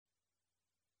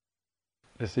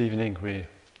This evening we're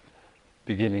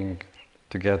beginning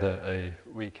together a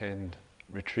weekend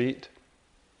retreat,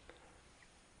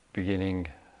 beginning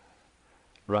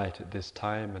right at this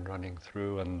time and running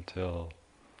through until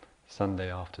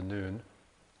Sunday afternoon.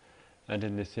 And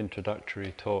in this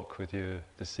introductory talk with you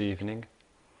this evening,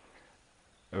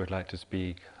 I would like to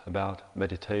speak about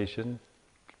meditation,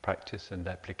 practice and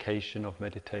application of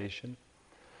meditation,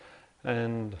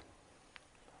 and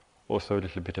also a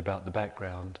little bit about the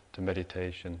background to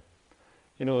meditation,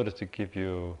 in order to give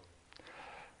you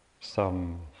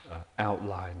some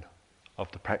outline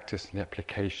of the practice and the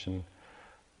application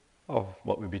of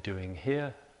what we'll be doing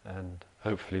here, and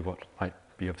hopefully what might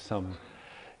be of some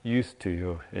use to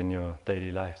you in your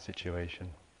daily life situation.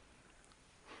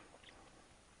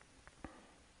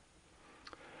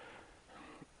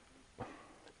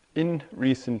 In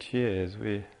recent years,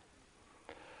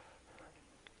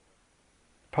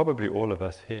 probably all of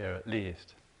us here at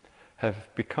least, have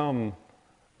become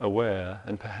aware,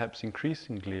 and perhaps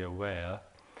increasingly aware,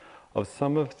 of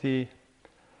some of the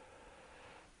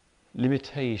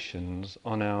limitations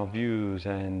on our views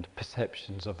and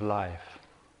perceptions of life.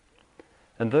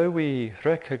 And though we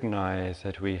recognize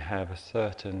that we have a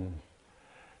certain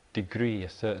degree, a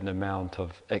certain amount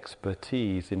of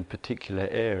expertise in particular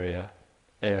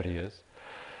areas,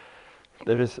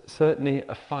 there is certainly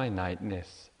a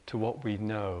finiteness to what we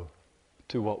know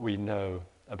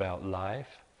about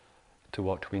life, to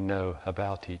what we know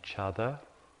about each other,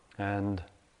 and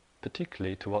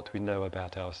particularly to what we know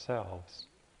about ourselves.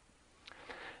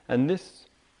 And this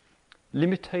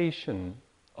limitation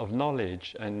of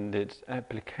knowledge and its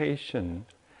application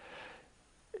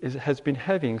has been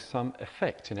having some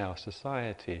effect in our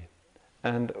society.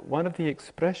 And one of the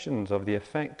expressions of the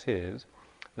effect is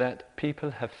that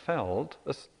people have felt,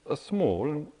 a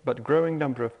small but growing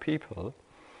number of people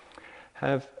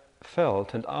have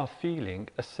felt and are feeling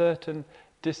a certain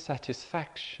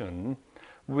dissatisfaction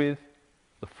with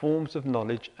the forms of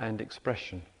knowledge and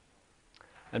expression.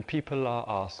 And people are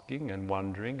asking and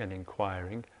wondering and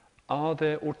inquiring, are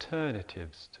there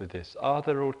alternatives to this? Are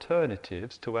there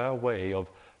alternatives to our way of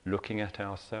looking at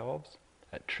ourselves,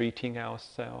 at treating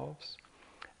ourselves,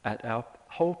 at our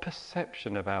whole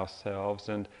perception of ourselves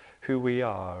and who we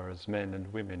are as men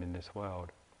and women in this world?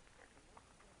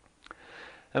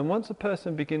 And once a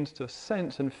person begins to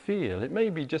sense and feel, it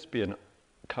may be just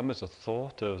come as a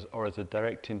thought or as a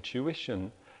direct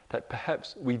intuition, that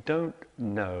perhaps we don't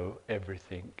know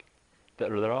everything, that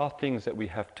there are things that we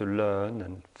have to learn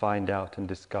and find out and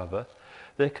discover,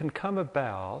 there can come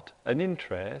about an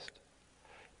interest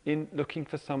in looking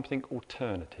for something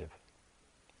alternative,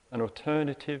 an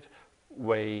alternative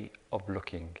way of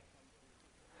looking.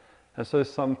 And so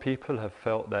some people have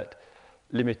felt that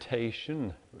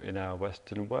limitation in our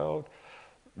Western world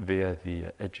via the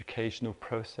educational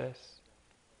process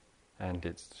and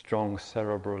its strong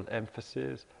cerebral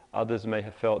emphasis. Others may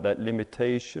have felt that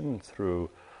limitation through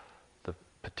the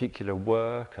particular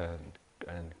work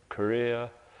and career,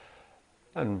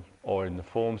 or in the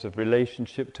forms of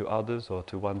relationship to others or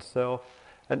to oneself.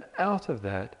 And out of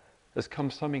that has come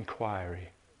some inquiry.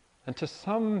 And to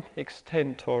some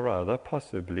extent or other,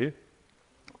 possibly,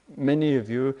 many of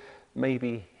you may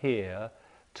be here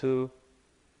to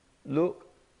look,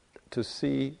 to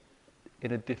see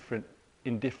in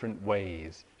different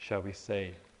ways, shall we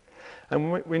say.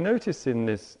 And we notice in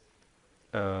this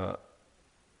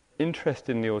interest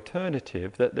in the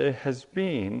alternative that there has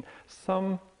been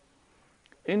some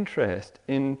interest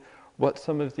in what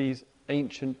some of these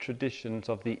ancient traditions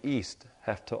of the East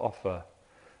have to offer.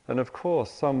 And of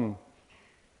course, some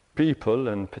people,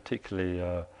 and particularly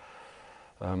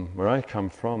where I come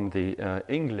from, the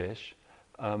English,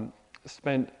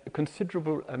 spent a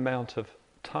considerable amount of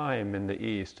time in the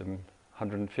East,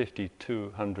 150,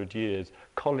 200 years,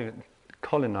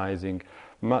 colonizing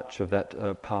much of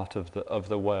that part of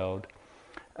the world.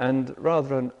 And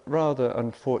rather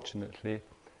unfortunately,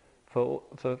 for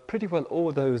pretty well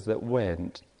all those that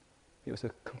went, it was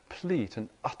a complete and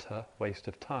utter waste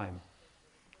of time.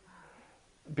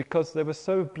 Because they were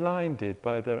so blinded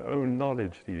by their own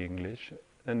knowledge, the English,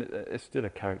 and it's still a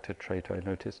character trait I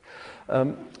notice,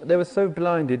 they were so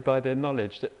blinded by their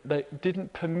knowledge that they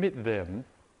didn't permit them,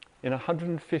 in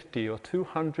 150 or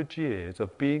 200 years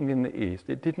of being in the East,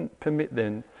 it didn't permit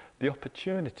them the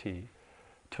opportunity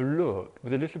to look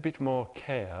with a little bit more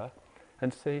care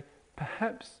and say,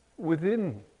 perhaps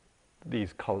within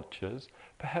these cultures,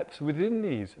 perhaps within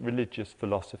these religious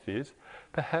philosophies,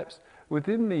 perhaps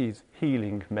within these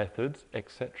healing methods,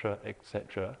 etc.,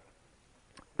 etc.,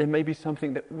 there may be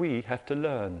something that we have to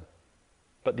learn.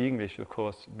 But the English, of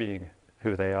course, being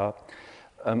who they are,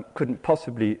 couldn't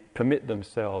possibly permit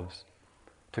themselves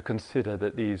to consider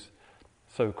that these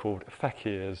so-called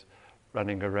fakirs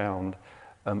running around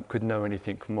could know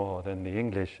anything more than the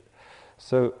English.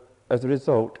 So as a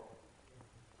result,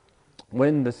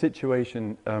 when the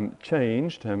situation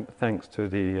changed, thanks to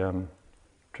the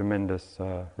tremendous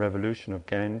revolution of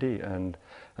Gandhi and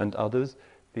others,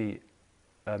 the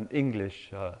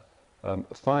English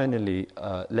finally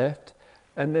left,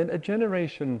 and then a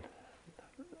generation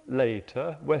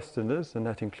later, Westerners, and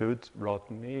that includes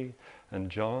Rodney and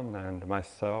John and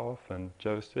myself and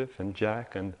Joseph and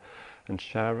Jack and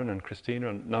Sharon and Christina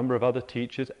and a number of other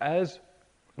teachers, as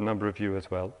a number of you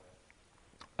as well,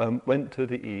 went to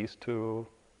the East to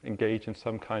engage in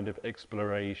some kind of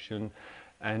exploration,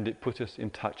 and it put us in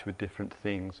touch with different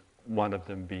things, one of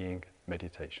them being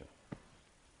meditation.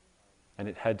 And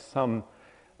it had some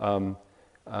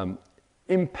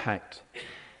impact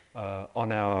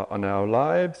on our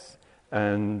lives,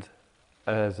 and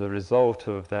as a result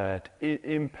of that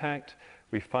impact,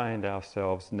 we find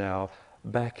ourselves now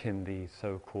back in the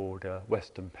so-called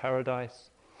Western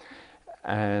paradise,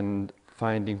 and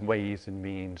finding ways and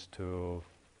means to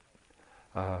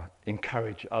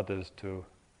encourage others to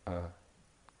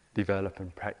develop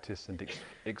and practice and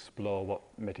explore what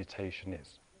meditation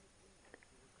is.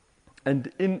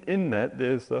 And in that,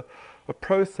 there's a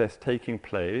process taking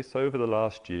place over the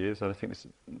last years, and I think this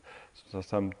is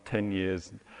some 10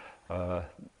 years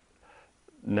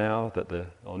now,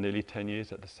 or nearly 10 years,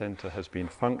 that the centre has been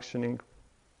functioning,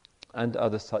 and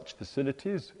other such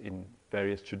facilities in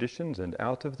various traditions and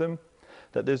out of them,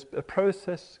 that there's a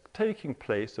process taking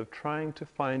place of trying to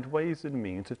find ways and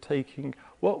means of taking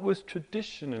what was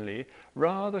traditionally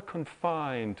rather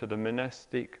confined to the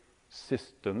monastic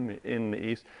system in the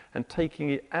East and taking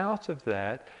it out of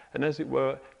that and, as it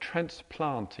were,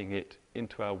 transplanting it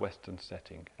into our Western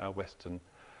setting, our Western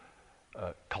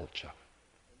culture.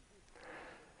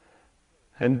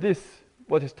 And this,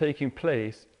 what is taking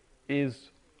place,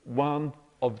 is one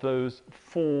of those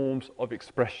forms of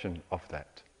expression of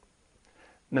that.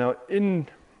 Now, in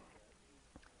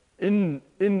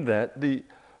that, the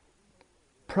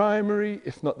primary,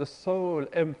 if not the sole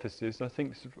emphasis, and I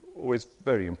think this is always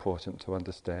very important to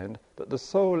understand, that the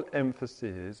sole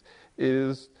emphasis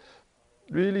is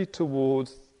really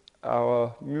towards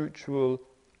our mutual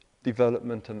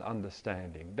development and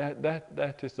understanding.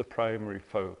 That is the primary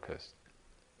focus.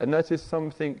 And that is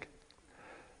something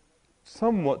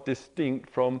somewhat distinct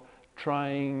from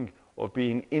trying or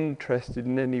being interested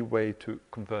in any way to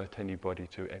convert anybody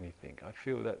to anything. I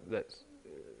feel that that's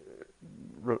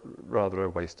rather a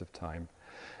waste of time.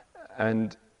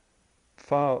 And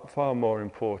far more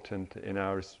important in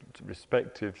our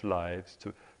respective lives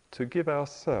to give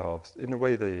ourselves, in a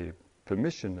way, the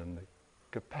permission and the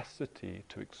capacity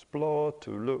to explore,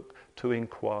 to look, to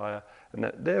inquire, and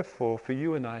that therefore for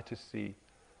you and I to see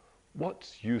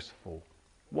what's useful,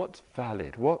 what's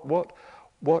valid, what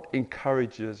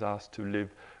encourages us to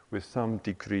live with some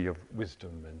degree of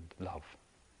wisdom and love.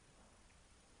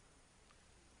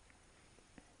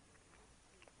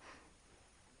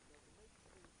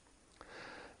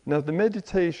 Now the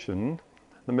meditation,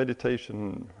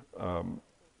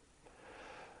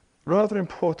 rather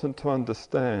important to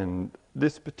understand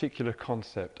this particular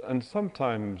concept, and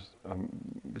sometimes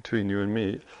between you and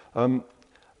me,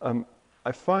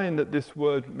 I find that this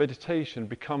word meditation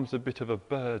becomes a bit of a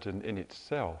burden in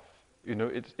itself. You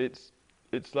know, it's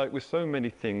like with so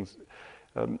many things,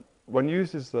 one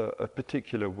uses a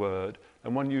particular word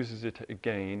and one uses it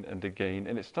again and again,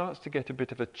 and it starts to get a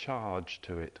bit of a charge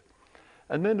to it.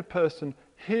 And then a person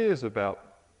hears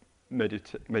about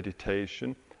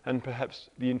meditation, and perhaps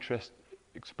the interest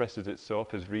expresses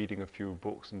itself as reading a few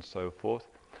books and so forth.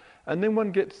 And then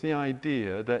one gets the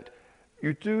idea that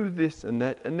you do this and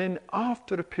that, and then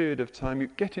after a period of time you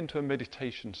get into a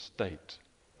meditation state.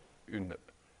 And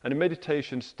a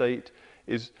meditation state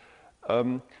is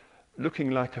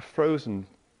looking like a frozen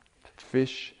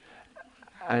fish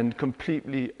and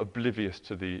completely oblivious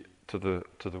to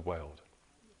the world.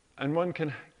 And one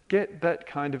can get that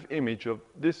kind of image of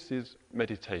this is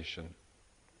meditation.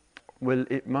 Well,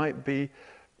 it might be,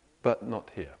 but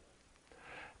not here.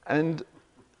 And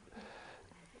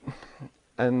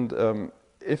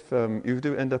if you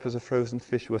do end up as a frozen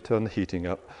fish, we'll turn the heating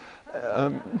up.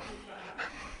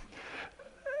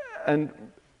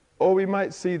 Or we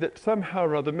might see that somehow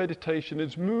or other meditation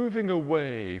is moving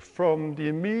away from the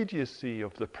immediacy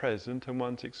of the present and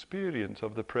one's experience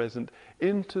of the present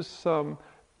into some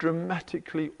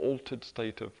dramatically altered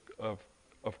state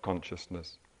of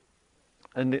consciousness.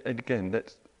 And again,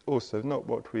 that's also not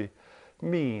what we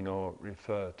mean or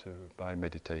refer to by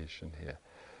meditation here.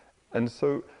 And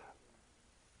so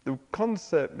the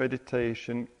concept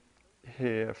meditation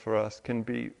here for us can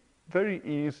be very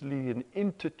easily and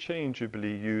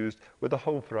interchangeably used with a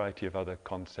whole variety of other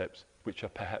concepts which are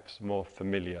perhaps more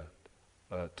familiar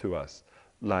to us,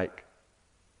 like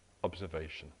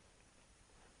observation,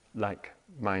 like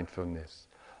mindfulness,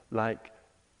 like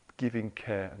giving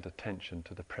care and attention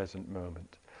to the present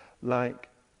moment, like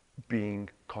being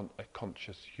a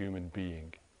conscious human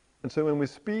being. And so when we're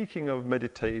speaking of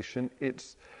meditation,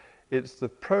 it's the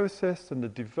process and the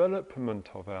development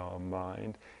of our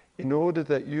mind in order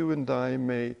that you and I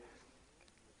may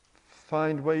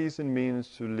find ways and means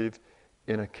to live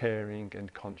in a caring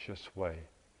and conscious way.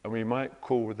 And we might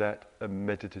call that a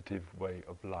meditative way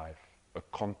of life, a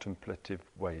contemplative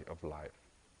way of life.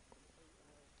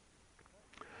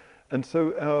 And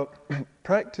so our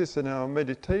practice and our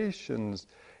meditations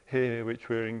here, which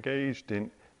we're engaged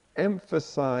in,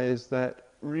 emphasize that,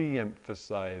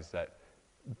 re-emphasize that,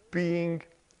 being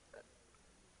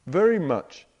very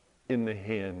much in the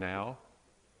here now,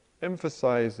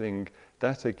 emphasizing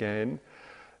that again,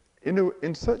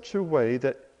 in such a way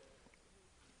that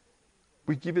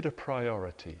we give it a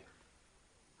priority.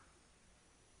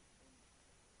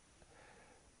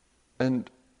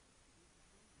 And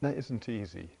that isn't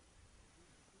easy.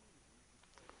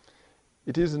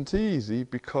 It isn't easy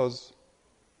because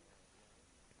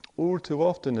all too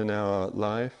often in our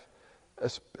life,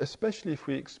 especially if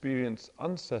we experience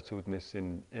unsettledness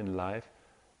in life,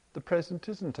 the present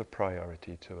isn't a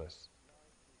priority to us.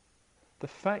 The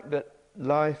fact that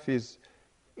life is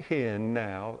here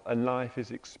now, and life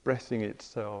is expressing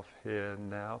itself here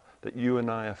now, that you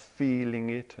and I are feeling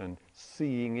it and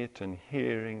seeing it and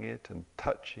hearing it and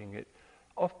touching it,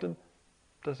 often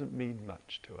doesn't mean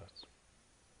much to us.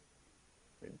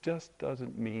 It just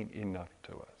doesn't mean enough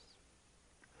to us.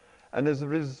 And as a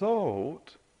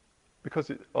result,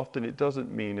 because often it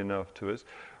doesn't mean enough to us,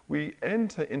 we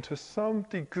enter into some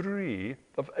degree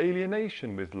of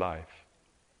alienation with life.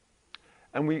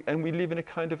 And we live in a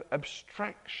kind of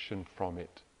abstraction from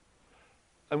it.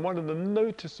 And one of the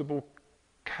noticeable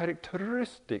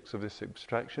characteristics of this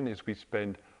abstraction is we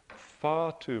spend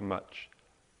far too much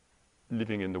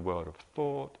living in the world of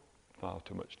thought, far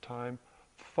too much time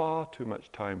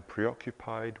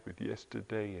preoccupied with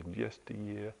yesterday and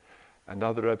yesteryear, and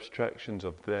other abstractions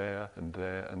of there and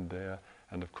there and there,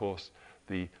 and of course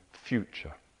the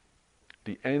future,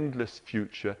 the endless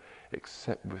future,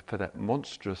 except for that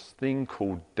monstrous thing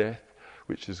called death,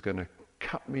 which is going to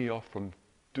cut me off from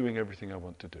doing everything I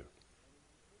want to do.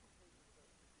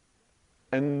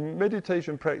 And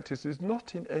meditation practice is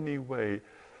not in any way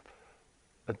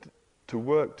to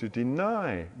work to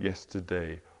deny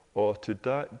yesterday or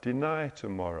to deny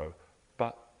tomorrow,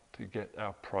 but to get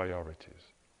our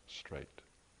priorities straight.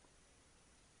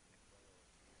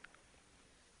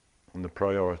 And the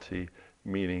priority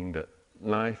meaning that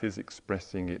life is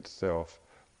expressing itself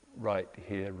right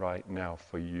here, right now,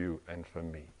 for you and for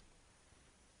me.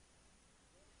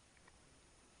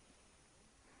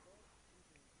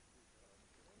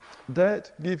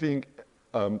 That giving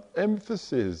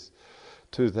emphasis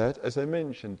to that, as I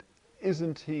mentioned,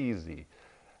 isn't easy.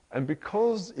 And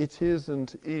because it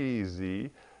isn't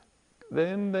easy,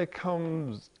 then there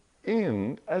comes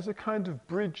in, as a kind of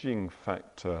bridging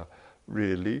factor,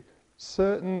 really,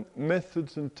 certain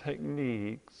methods and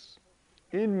techniques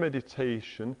in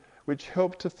meditation which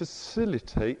help to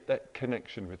facilitate that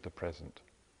connection with the present.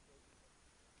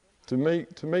 To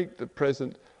make the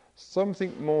present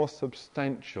something more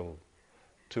substantial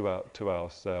to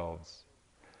ourselves.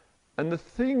 And the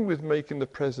thing with making the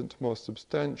present more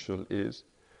substantial is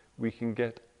we can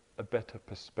get a better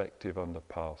perspective on the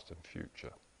past and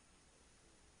future.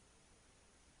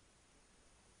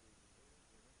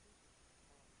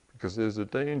 Because there's a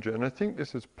danger, and I think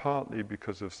this is partly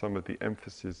because of some of the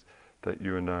emphasis that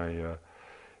you and I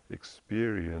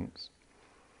experience,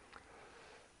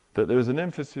 that there is an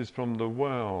emphasis from the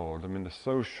world, the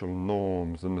social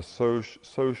norms and the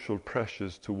social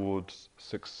pressures towards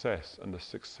success and the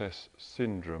success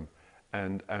syndrome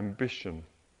and ambition.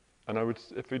 And I would,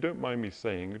 if you don't mind me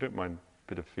saying, you don't mind a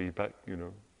bit of feedback,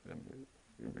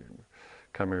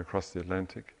 coming across the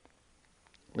Atlantic.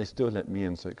 They still let me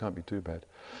in, so it can't be too bad.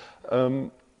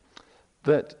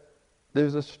 That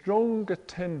there's a stronger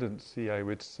tendency, I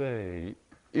would say,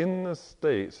 in the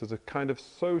States as a kind of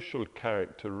social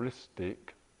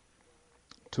characteristic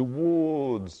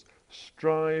towards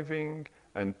striving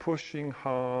and pushing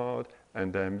hard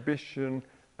and ambition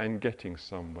and getting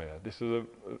somewhere. This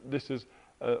is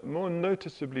a more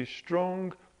noticeably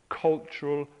strong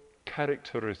cultural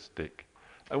characteristic.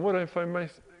 And what if I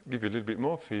might give you a little bit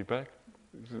more feedback,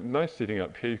 It's nice sitting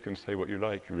up here. You can say what you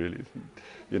like, really.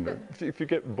 You know, if you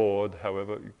get bored,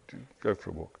 however, you go for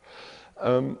a walk.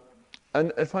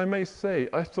 And if I may say,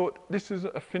 I thought this is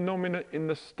a phenomenon in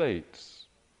the States.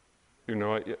 You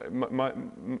know,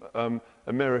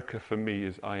 America for me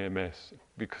is IMS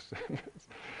because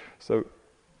so.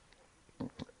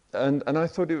 And I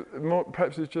thought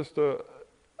perhaps it's just a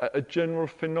general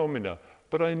phenomena.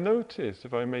 But I noticed,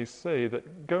 if I may say,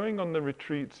 that going on the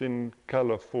retreats in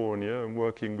California and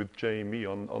working with Jamie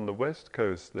on the West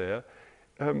Coast there,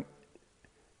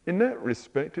 in that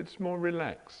respect, it's more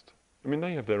relaxed. I mean,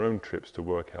 they have their own trips to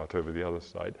work out over the other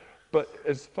side. But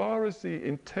as far as the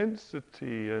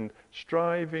intensity and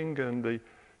striving and the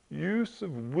use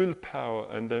of willpower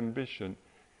and ambition,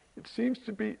 it seems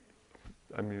to be,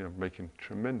 I mean, I'm making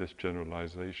tremendous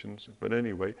generalizations, but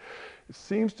anyway, it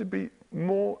seems to be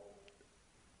more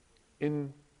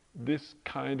in this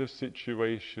kind of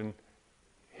situation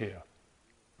here.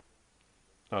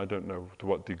 I don't know to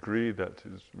what degree that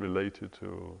is related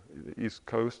to the East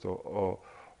Coast or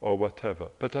whatever,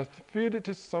 but I feel it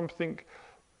is something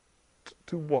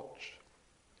to watch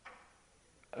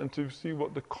and to see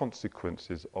what the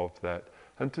consequences of that,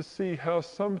 and to see how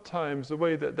sometimes the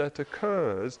way that that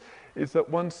occurs is that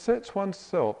one sets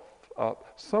oneself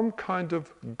up some kind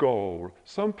of goal,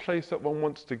 some place that one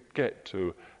wants to get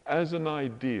to as an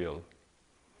ideal.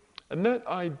 And that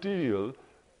ideal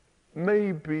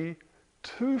may be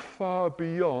too far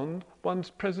beyond one's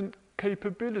present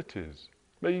capabilities.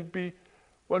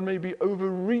 One may be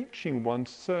overreaching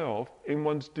oneself in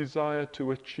one's desire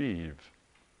to achieve.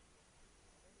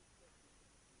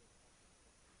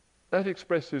 That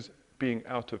expresses being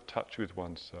out of touch with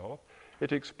oneself.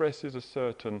 It expresses a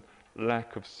certain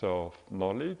lack of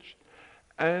self-knowledge,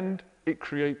 and it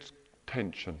creates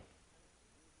tension.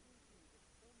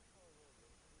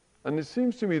 And it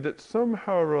seems to me that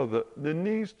somehow or other there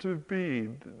needs to be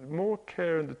more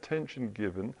care and attention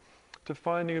given to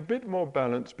finding a bit more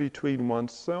balance between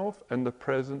oneself and the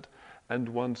present and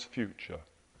one's future.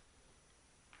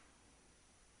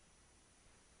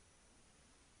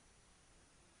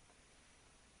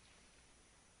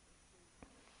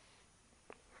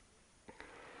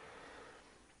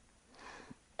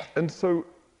 And so,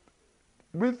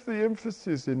 with the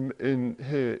emphasis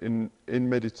in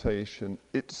meditation,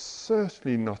 it's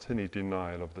certainly not any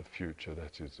denial of the future.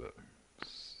 That is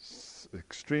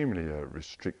extremely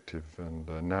restrictive and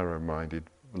narrow-minded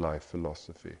life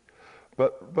philosophy.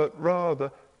 But rather,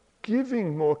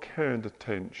 giving more care and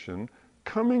attention,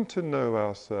 coming to know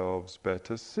ourselves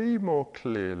better, see more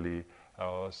clearly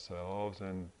ourselves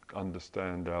and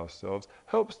understand ourselves,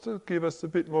 helps to give us a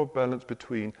bit more balance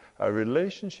between our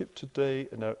relationship today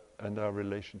and our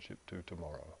relationship to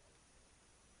tomorrow.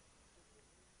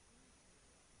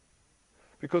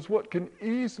 Because what can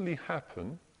easily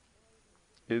happen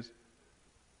is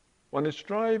one is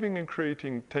striving and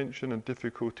creating tension and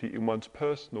difficulty in one's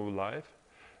personal life,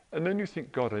 and then you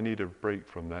think, God, I need a break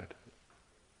from that.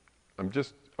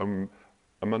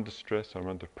 I'm under stress, I'm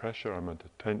under pressure, I'm under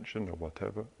tension or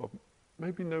whatever. Or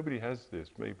maybe nobody has this,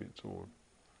 maybe it's all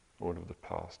of the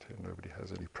past here, nobody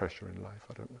has any pressure in life,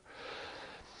 I don't know.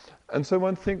 And so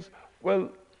one thinks, well,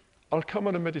 I'll come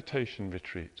on a meditation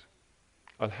retreat.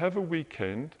 I'll have a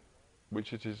weekend,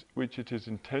 which it is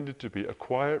intended to be a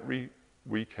quiet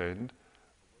weekend,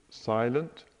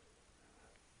 silent,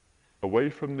 away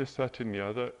from this, that and the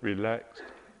other, relaxed,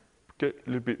 get a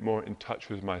little bit more in touch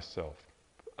with myself.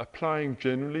 Applying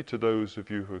generally to those of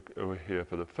you who are here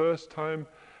for the first time,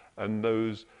 and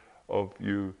those of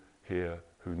you here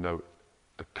who know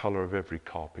the colour of every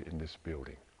carpet in this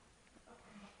building.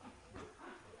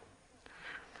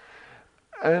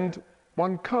 And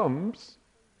one comes,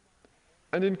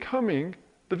 and in coming,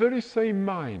 the very same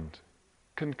mind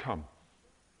can come,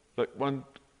 like one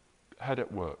had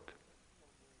at work.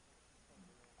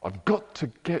 I've got to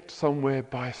get somewhere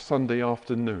by Sunday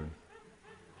afternoon.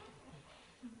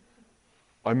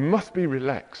 I must be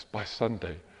relaxed by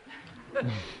Sunday.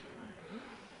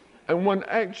 And one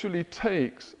actually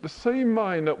takes the same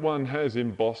mind that one has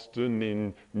in Boston,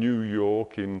 in New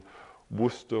York, in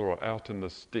Worcester, or out in the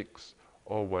sticks,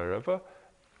 or wherever,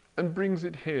 and brings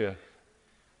it here,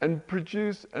 and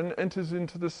enters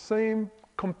into the same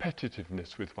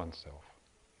competitiveness with oneself.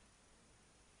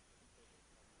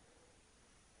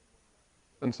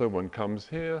 And so one comes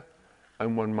here,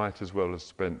 and one might as well have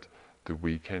spent the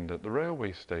weekend at the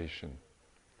railway station.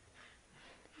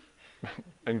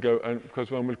 Because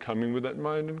one will come in with that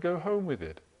mind and go home with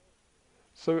it.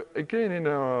 So again, in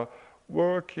our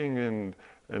working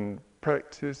and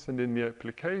practice and in the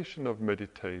application of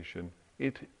meditation,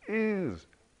 it is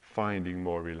finding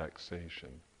more relaxation.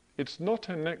 It's not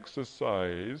an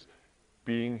exercise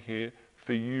being here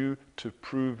for you to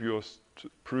prove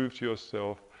to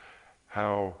yourself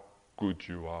how good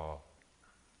you are,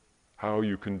 how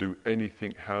you can do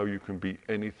anything, how you can be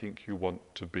anything you want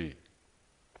to be.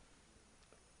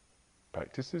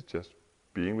 Practice is just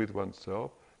being with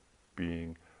oneself,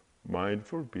 being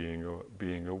mindful,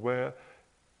 being aware,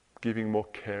 giving more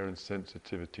care and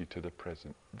sensitivity to the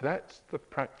present. That's the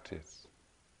practice.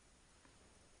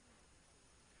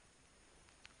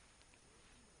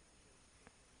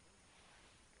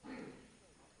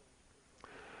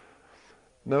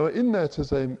 Now, in that,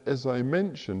 as I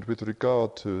mentioned, with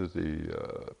regard to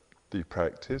the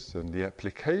practice and the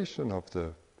application of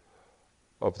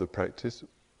the practice,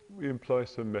 we employ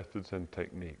some methods and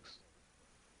techniques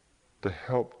to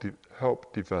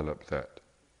help develop that.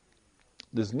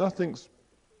 There's nothing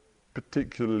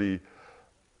particularly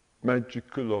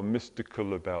magical or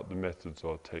mystical about the methods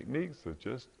or techniques. They're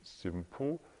just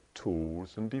simple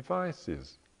tools and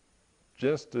devices.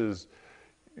 Just as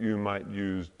you might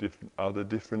use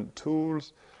different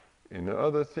tools in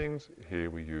other things, here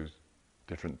we use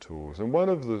different tools. And one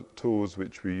of the tools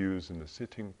which we use in the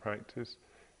sitting practice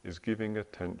is giving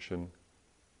attention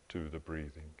to the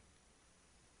breathing.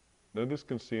 Now, this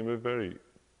can seem a very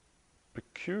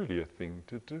peculiar thing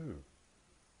to do.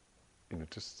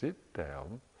 To sit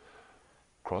down,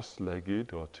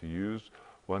 cross-legged, or to use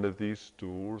one of these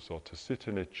stools, or to sit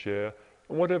in a chair,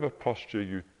 and whatever posture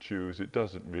you choose, it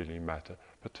doesn't really matter.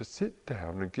 But to sit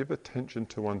down and give attention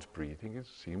to one's breathing, it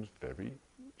seems very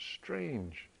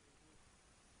strange.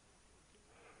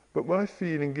 But my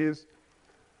feeling is,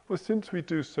 well, since we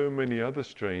do so many other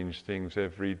strange things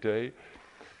every day,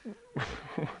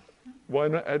 why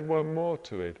not add one more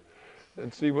to it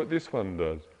and see what this one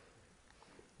does?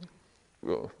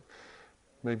 Well,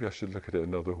 maybe I should look at it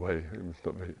another way. It's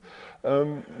not very.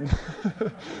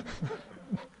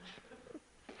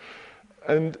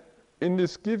 And in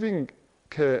this giving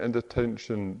care and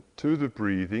attention to the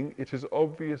breathing, it is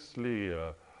obviously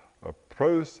a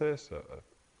process,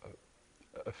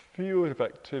 a field of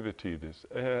activity, this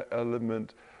air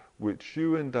element, which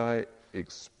you and I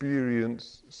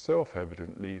experience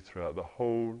self-evidently throughout the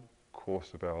whole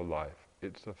course of our life.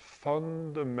 It's a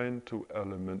fundamental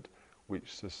element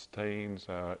which sustains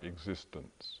our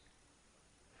existence.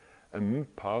 And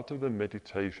part of the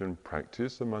meditation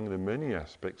practice, among the many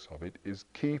aspects of it, is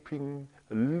keeping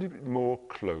a little bit more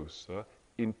closer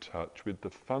in touch with the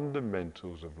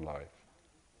fundamentals of life.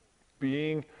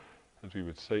 Being, as we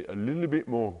would say, a little bit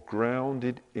more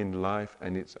grounded in life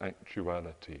and its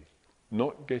actuality.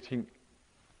 Not getting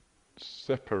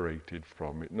separated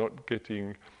from it, not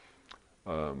getting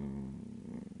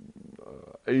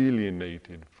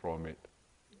alienated from it,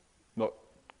 not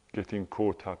getting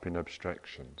caught up in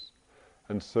abstractions.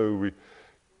 And so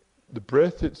the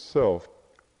breath itself,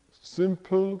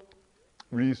 simple,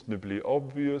 reasonably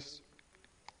obvious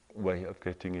way of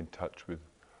getting in touch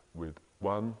with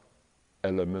one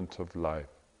element of life,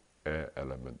 air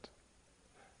element.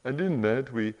 And in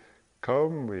that we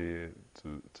come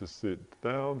to sit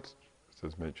down,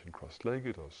 as mentioned,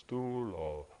 cross-legged or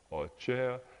stool or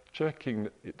chair, checking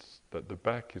that the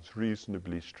back is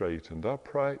reasonably straight and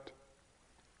upright,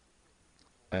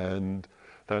 and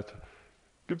that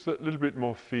gives a little bit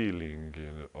more feeling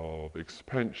of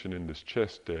expansion in this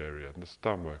chest area and the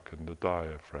stomach and the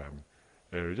diaphragm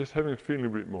area, just having a feeling a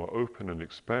bit more open and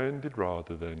expanded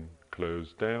rather than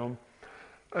closed down,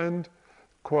 and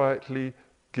quietly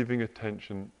giving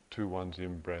attention to one's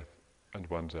in-breath and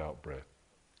one's out-breath,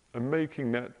 and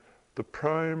making that the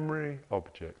primary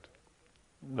object.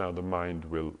 Now the mind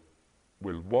will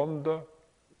wander,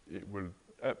 it will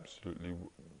absolutely,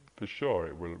 for sure,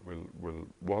 it will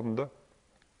wander,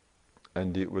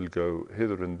 and it will go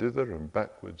hither and thither and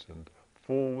backwards and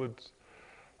forwards,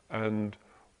 and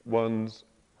one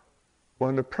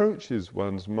approaches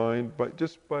one's mind by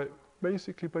just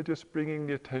bringing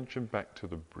the attention back to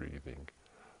the breathing,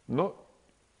 not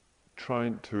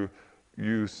trying to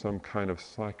use some kind of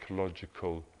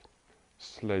psychological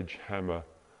sledgehammer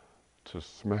to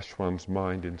smash one's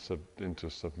mind into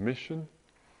submission,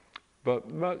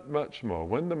 but much more.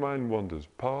 When the mind wanders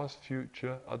past,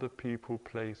 future, other people,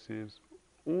 places,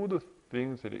 all the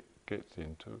things that it gets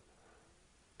into,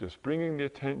 just bringing the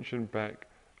attention back,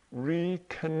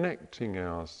 reconnecting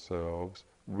ourselves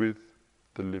with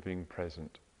the living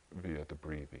present via the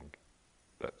breathing.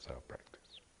 That's our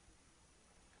practice.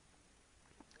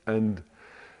 And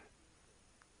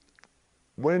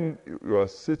when you are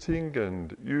sitting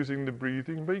and using the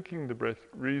breathing, making the breath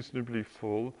reasonably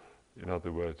full, in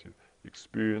other words, you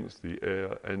experience the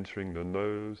air entering the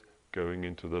nose, going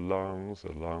into the lungs,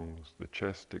 the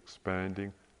chest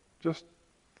expanding, just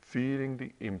feeling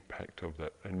the impact of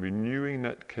that and renewing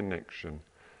that connection.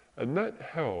 And that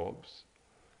helps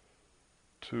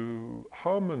to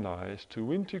harmonize,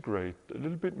 to integrate a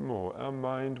little bit more our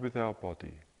mind with our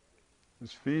body.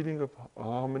 This feeling of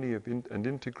harmony and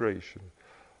integration.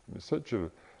 It's such a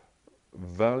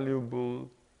valuable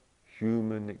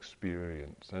human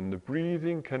experience, and the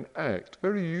breathing can act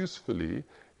very usefully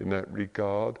in that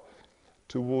regard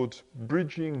towards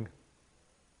bridging,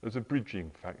 as a bridging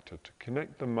factor, to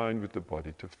connect the mind with the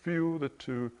body, to feel the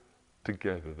two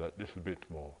together that little bit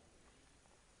more.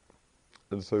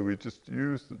 And so we just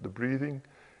use the breathing,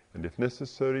 and if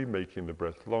necessary, making the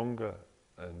breath longer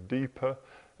and deeper.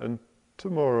 And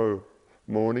tomorrow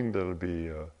morning there'll be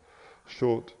a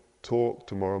short talk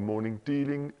tomorrow morning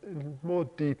dealing in more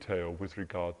detail with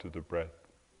regard to the breath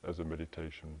as a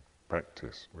meditation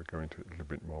practice. We're going to it a little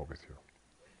bit more with you.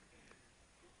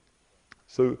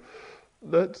 So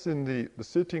that's in the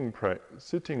sitting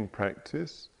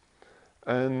practice,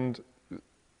 and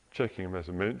checking, as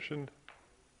I mentioned,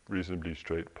 reasonably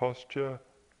straight posture,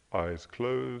 eyes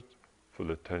closed,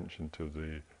 full attention to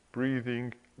the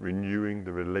breathing, renewing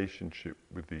the relationship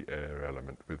with the air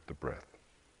element, with the breath.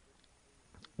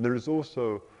 There is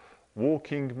also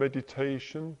walking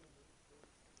meditation.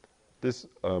 This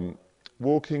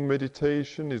walking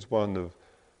meditation is one of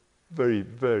very,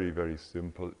 very, very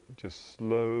simple, just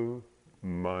slow,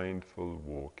 mindful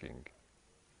walking.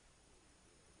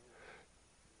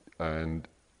 And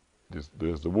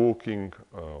there's the walking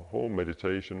hall,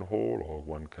 meditation hall, or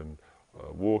one can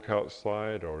walk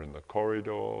outside or in the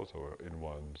corridors or in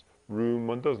one's room.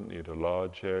 One doesn't need a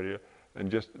large area. And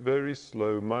just very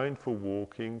slow, mindful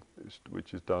walking,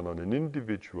 which is done on an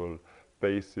individual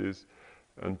basis,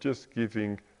 and just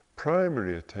giving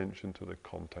primary attention to the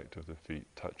contact of the feet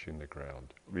touching the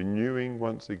ground, renewing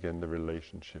once again the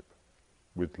relationship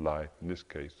with life, in this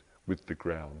case, with the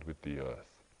ground, with the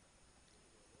earth.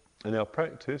 And our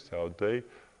practice, our day,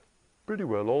 pretty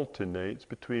well alternates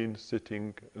between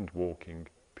sitting and walking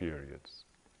periods.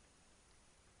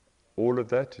 All of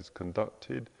that is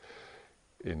conducted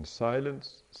in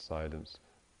silence. Silence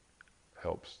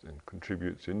helps and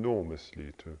contributes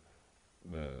enormously to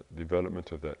the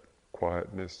development of that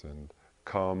quietness and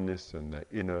calmness and that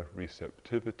inner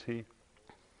receptivity.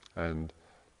 And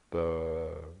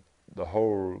the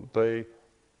whole day,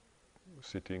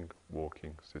 sitting,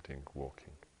 walking, sitting,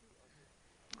 walking.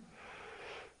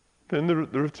 Then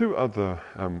there are two other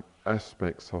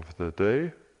aspects of the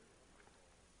day.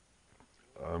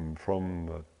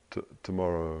 From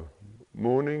tomorrow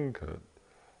morning,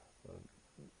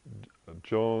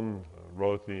 John,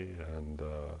 Rodney, and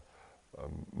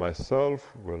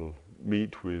myself will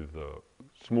meet with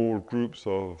small groups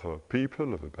of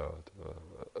people of about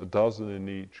a dozen in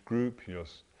each group.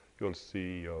 You'll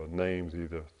see your names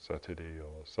either Saturday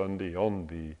or Sunday on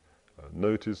the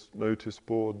notice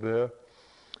board there.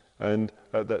 And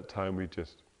at that time we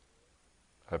just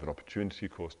have an opportunity,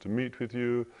 of course, to meet with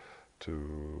you,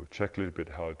 to check a little bit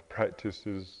how the practice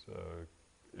is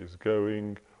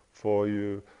going for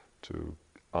you, to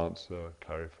answer,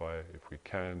 clarify, if we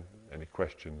can, any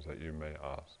questions that you may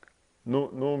ask.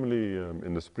 Normally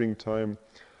in the springtime,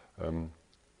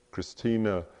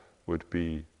 Christina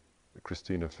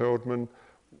Feldman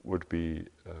would be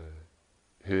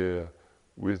here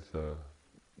with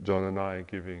John and I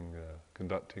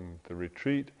conducting the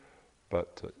retreat,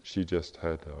 but she just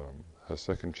had her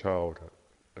second child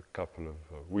a couple of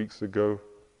weeks ago,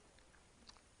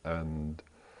 and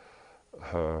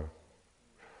her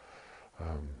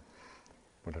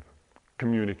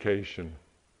communication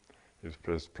is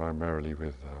primarily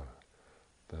with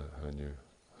her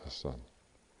son.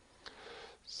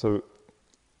 So,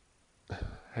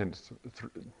 hence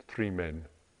three men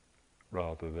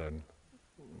rather than,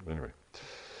 anyway.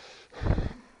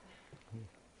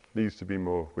 Needs to be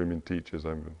more women teachers.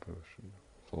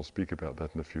 I'll speak about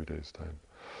that in a few days' time.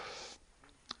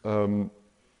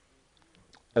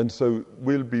 And so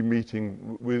we'll be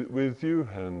meeting with you,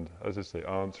 and as I say,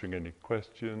 answering any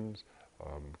questions,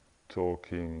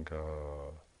 talking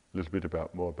a little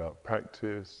bit more about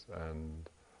practice, and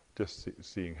just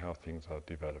seeing how things are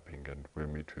developing, and we'll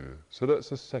meet with you. So that's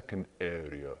the second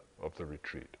area of the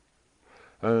retreat.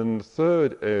 And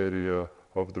third area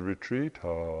of the retreat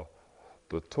are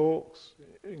the talks,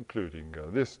 including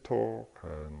this talk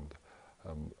and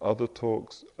other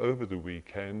talks over the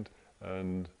weekend.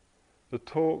 And the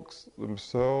talks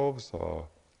themselves are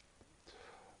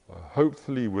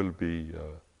hopefully will be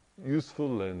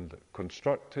useful and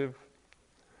constructive,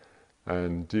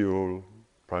 and deal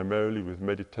primarily with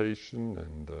meditation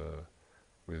and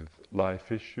with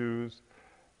life issues.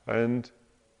 And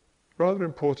rather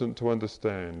important to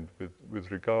understand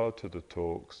with regard to the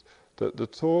talks, that the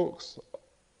talks,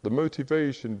 the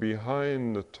motivation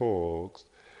behind the talks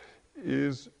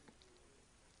is,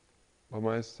 for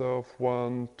myself,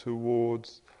 one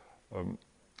towards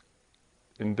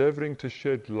endeavouring to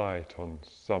shed light on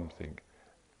something.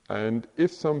 And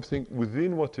if something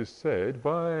within what is said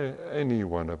by any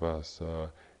one of us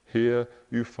here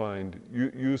you find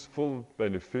useful,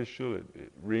 beneficial,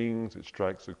 it rings, it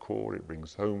strikes a chord, it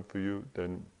brings home for you,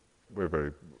 then we're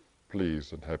very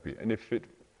pleased and happy. And if it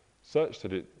such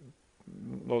that it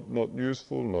not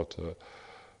useful, not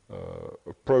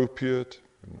appropriate,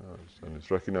 and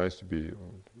it's recognized to be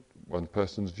one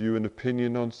person's view and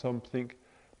opinion on something,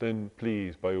 then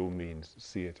please, by all means,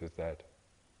 see it as that.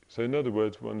 So in other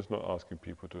words, one is not asking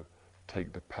people to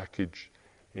take the package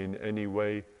in any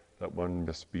way, that one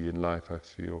must be in life, I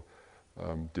feel,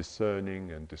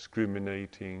 discerning and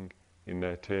discriminating in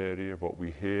that area of what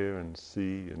we hear and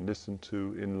see and listen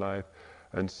to in life,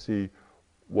 and see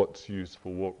what's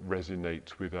useful, what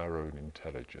resonates with our own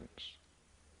intelligence,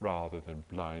 rather than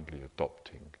blindly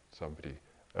adopting somebody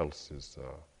else's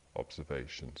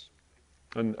observations.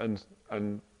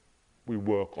 And we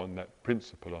work on that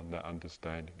principle, on that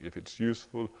understanding. If it's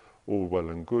useful, all well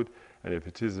and good, and if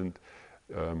it isn't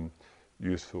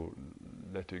useful,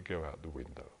 let it go out the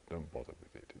window. Don't bother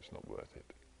with it, it's not worth it.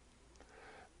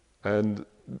 And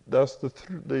thus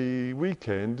the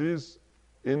weekend is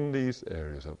in these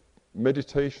areas of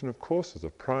meditation, of course, as a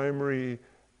primary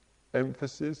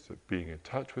emphasis of being in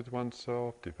touch with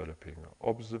oneself, developing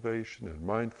observation and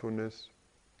mindfulness.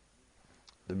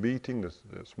 The meeting, the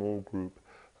small group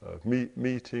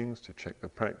meetings to check the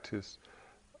practice,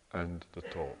 and the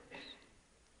talks.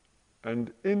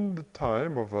 And in the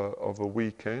time of a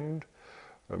weekend,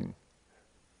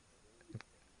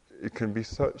 it can be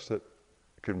such that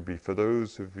it can be, for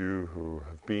those of you who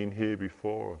have been here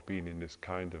before, or been in this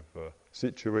kind of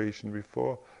situation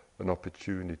before, an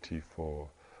opportunity for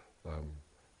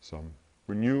some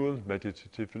renewal,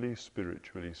 meditatively,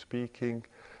 spiritually speaking.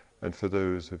 And for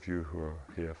those of you who are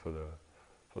here for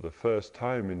the first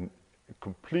time and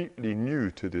completely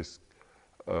new to this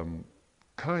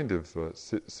kind of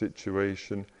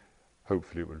situation,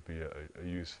 hopefully it will be a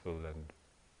useful and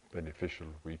beneficial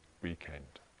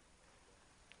weekend.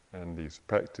 And these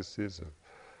practices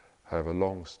have a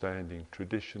long-standing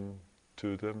tradition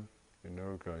to them,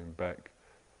 going back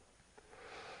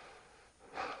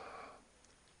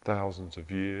thousands of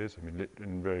years,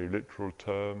 in very literal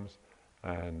terms,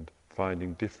 and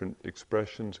finding different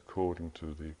expressions according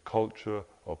to the culture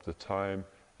of the time.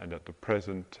 And at the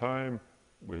present time,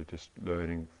 we're just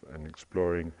learning and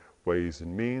exploring ways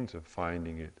and means of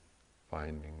finding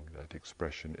that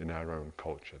expression in our own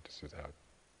culture. This is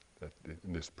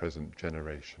in this present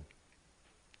generation.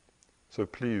 So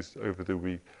please, over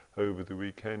the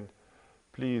weekend,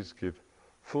 please give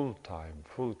full time,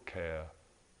 full care,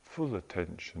 full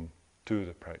attention to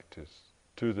the practice,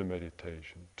 to the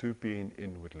meditation, to being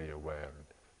inwardly aware and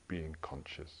being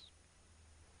conscious.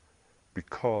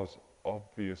 Because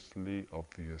obviously,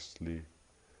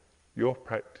 your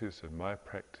practice and my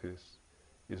practice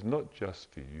is not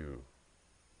just for you.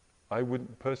 I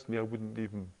wouldn't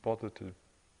even bother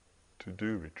to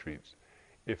do retreats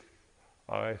if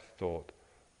I thought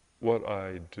what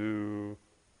I do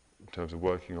in terms of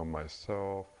working on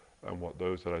myself and what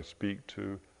those that I speak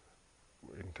to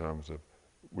in terms of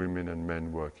women and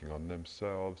men working on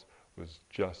themselves was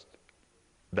just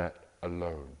that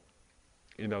alone.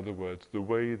 In other words, the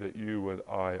way that you and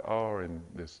I are in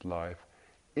this life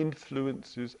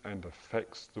influences and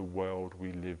affects the world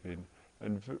we live in,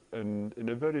 and in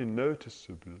a very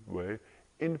noticeable way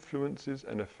influences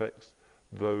and affects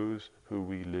those who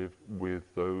we live with,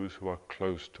 those who are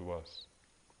close to us.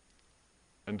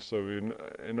 And so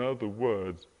in other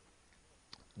words,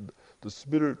 the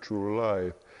spiritual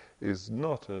life is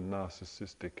not a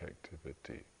narcissistic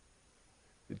activity.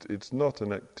 It's not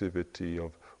an activity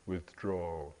of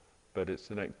withdrawal, but it's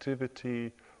an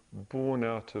activity born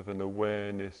out of an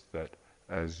awareness that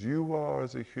as you are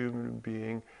as a human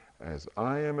being, as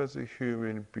I am as a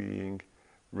human being,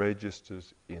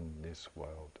 registers in this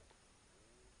world.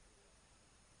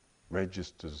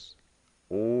 Registers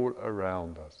all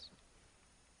around us.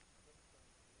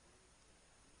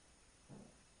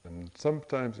 And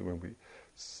sometimes when we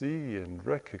see and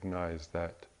recognize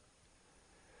that,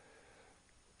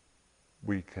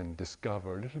 we can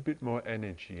discover a little bit more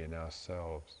energy in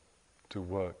ourselves to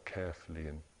work carefully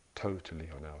and totally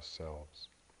on ourselves,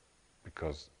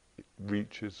 because it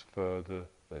reaches further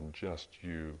than just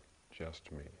you, just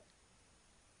me.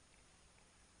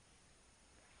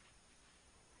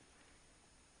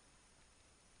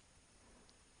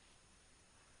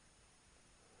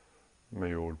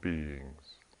 May all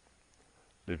beings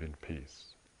live in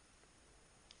peace.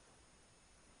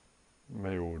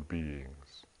 May all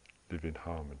beings live in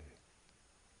harmony.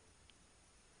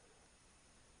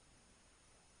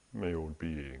 May all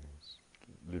beings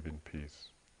live in peace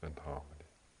and harmony.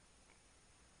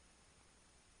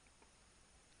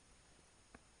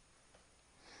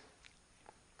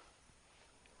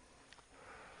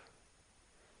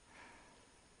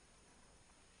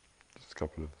 Just a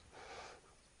couple of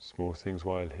small things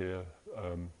while here.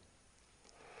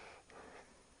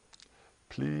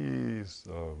 Please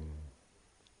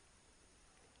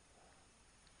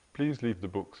leave the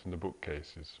books in the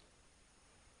bookcases.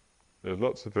 There are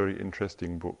lots of very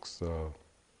interesting books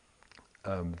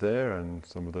there, and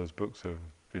some of those books have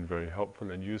been very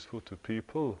helpful and useful to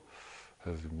people,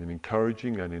 has been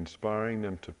encouraging and inspiring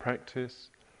them to practice.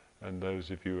 And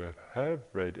those of you who have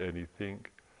read anything,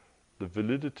 the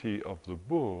validity of the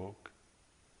book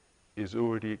is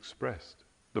already expressed.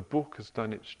 The book has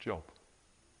done its job.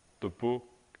 The book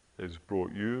has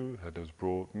brought you, and has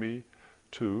brought me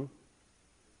to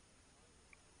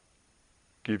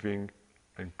giving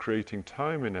and creating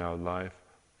time in our life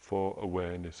for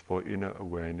awareness, for inner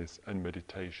awareness and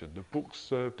meditation. The book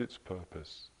served its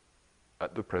purpose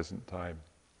at the present time.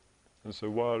 And so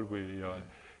while we are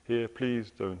here,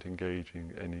 please don't engage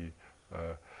in any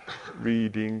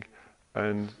reading.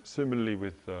 And similarly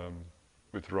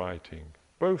with writing.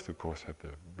 Both, of course, have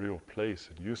their real place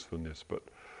and usefulness, but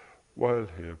while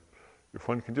here, if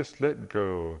one can just let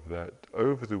go of that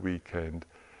over the weekend,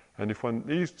 and if one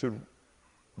needs to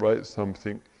write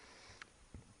something,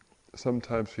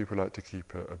 sometimes people like to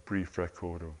keep a brief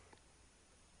record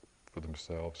for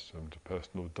themselves, some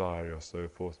personal diary or so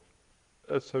forth.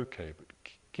 That's okay, but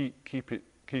keep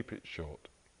it short,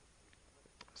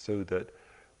 so that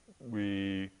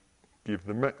we give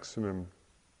the maximum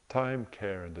time,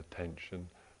 care and attention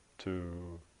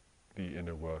to the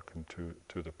inner work and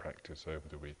to the practice over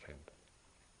the weekend.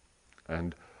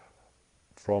 And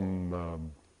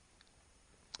from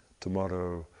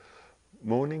tomorrow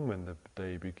morning, when the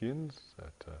day begins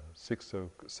at 6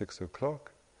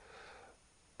 o'clock,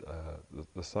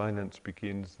 the silence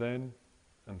begins then,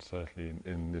 and certainly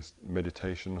in this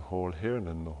meditation hall here and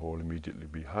in the hall immediately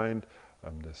behind,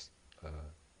 this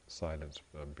silence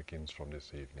begins from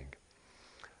this evening.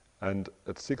 And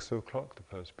at 6 o'clock, the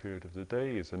first period of the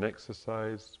day is an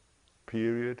exercise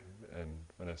period, and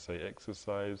when I say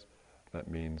exercise, that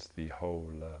means the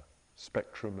whole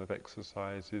spectrum of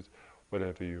exercises,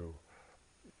 whatever you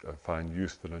find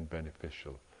useful and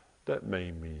beneficial. That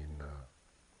may mean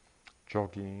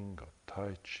jogging, or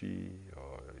tai chi,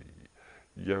 or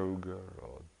yoga,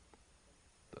 or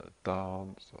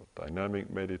dance, or dynamic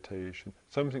meditation,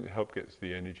 something to help get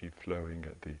the energy flowing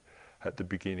at the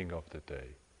beginning of the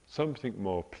day. Something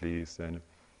more, please, than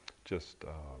just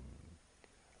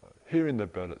hearing the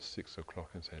bell at 6 o'clock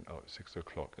and saying, oh, it's 6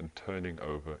 o'clock, and turning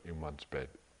over in one's bed.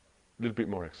 A little bit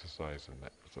more exercise than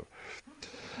that. So,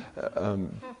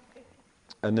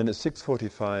 and then at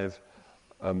 6:45,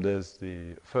 there's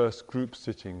the first group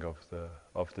sitting of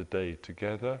the day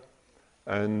together,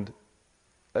 and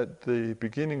at the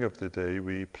beginning of the day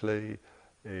we play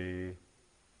a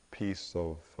piece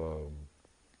of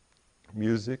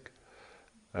music,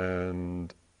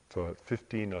 and for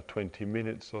 15 or 20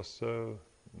 minutes or so,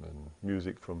 and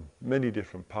music from many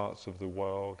different parts of the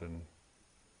world, and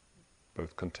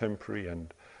both contemporary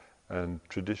and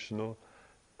traditional,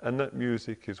 and that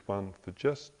music is one for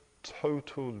just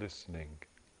total listening.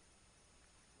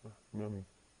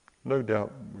 No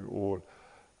doubt we all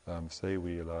say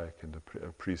we like and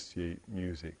appreciate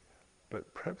music,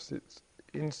 but perhaps it's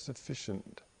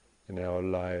insufficient in our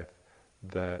life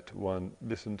that one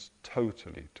listens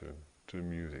totally to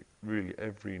music, really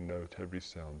every note, every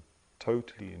sound,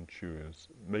 totally in tune,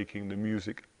 making the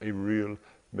music a real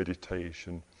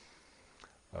meditation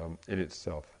in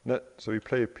itself. So we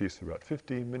play a piece for about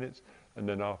 15 minutes, and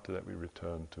then after that we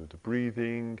return to the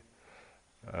breathing,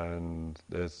 and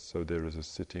there is a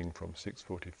sitting from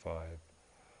 6:45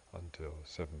 until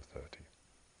 7:30.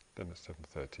 Then at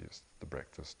 7:30 is the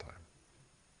breakfast time.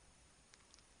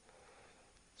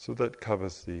 So that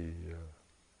covers the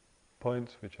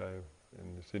points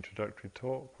in this introductory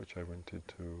talk, which I wanted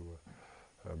to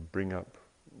bring up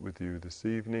with you this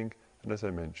evening. And as I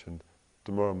mentioned,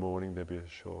 tomorrow morning there'll be a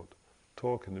short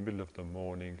talk in the middle of the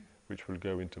morning, which will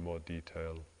go into more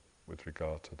detail with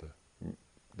regard to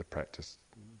the practice,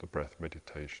 the breath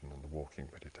meditation and the walking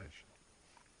meditation.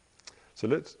 So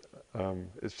it's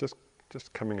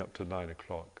just coming up to 9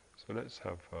 o'clock. So let's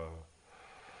have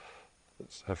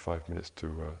 5 minutes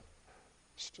to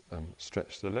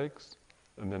stretch the legs,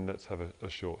 and then let's have a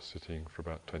short sitting for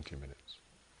about 20 minutes.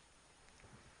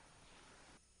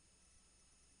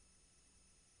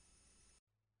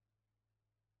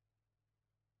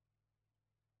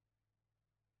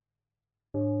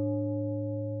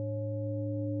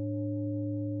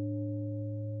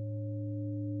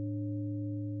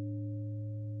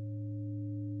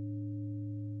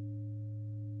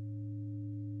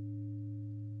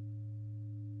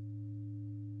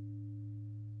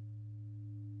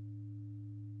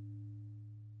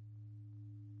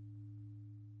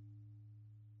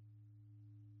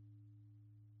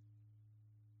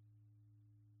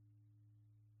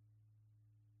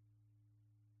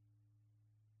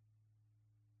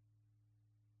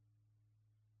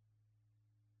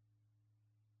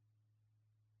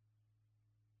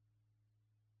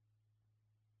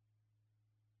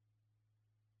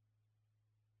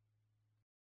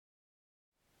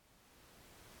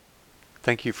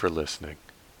 Thank you for listening.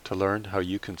 To learn how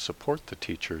you can support the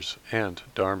teachers and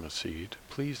Dharma Seed,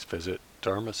 please visit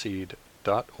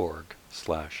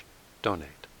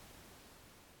dharmaseed.org/donate.